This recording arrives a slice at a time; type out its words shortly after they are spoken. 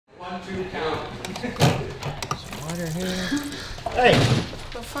Water here. Hey,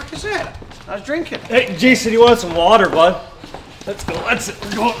 what the fuck is that? I was drinking. Hey, Jason, you want some water, bud? Let's go. Let's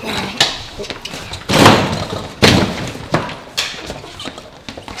go.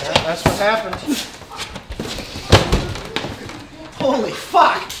 That's what happened. Holy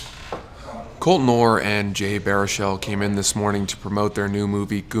fuck! Colton Orr and Baruchel came in this morning to promote their new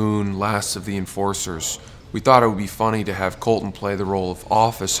movie, Goon, Last of the Enforcers. We thought it would be funny to have Colton play the role of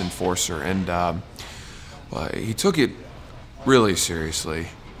office enforcer, and well, he took it really seriously.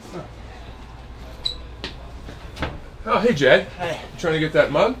 Oh, hey, Jay. Hey. You trying to get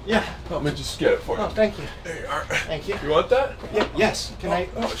that mug? Yeah. Let me just get it for you. Oh, thank you. There you are. Thank you. You want that? Yeah, yes. Can I?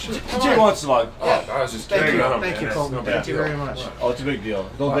 Oh, sure. Jay wants the mug. Oh, I was just Thank kidding. you. No, Thank man, you, that's Colton. no big Thank you deal. very much. Oh, it's a big deal.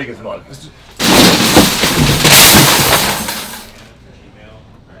 Don't take his mug.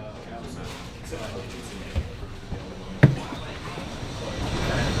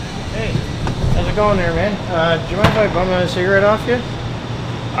 Hey, how's it going there, man? Do you mind if I bum a cigarette off you?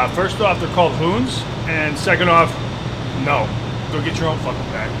 First off, they're called hoons, and second off, no. Go get your own fucking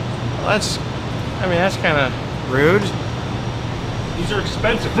bag. Well, that's kind of rude. These are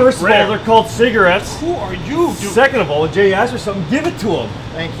expensive. First of all, they're called cigarettes. Who are you, dude? Second of all, when Jay asks for something, give it to him.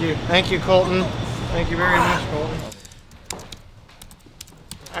 Thank you. Thank you, Colton. Thank you very much, Colton.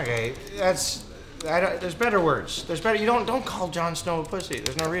 Okay, there's better words. There's better. You don't call Jon Snow a pussy.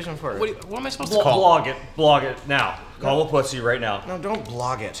 There's no reason for it. What am I supposed to call? Blog it now. Call a pussy right now. No, don't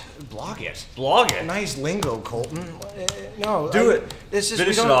blog it. Blog it. Blog it. Nice lingo, Colton. No. Do it. This is.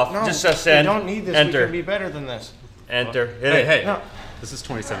 Finish we it don't, off. No, Just send. We don't need this. Enter. We can be better than this. Enter. Hit Hey, it. hey. No. This is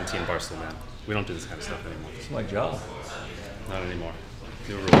 2017 Barstool, man. We don't do this kind of stuff anymore. It's my job. Not anymore.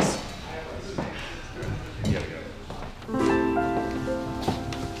 New rules. Here we go.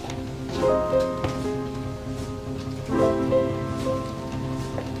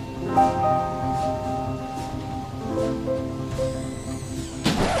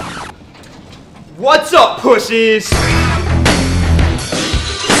 What's up, pussies?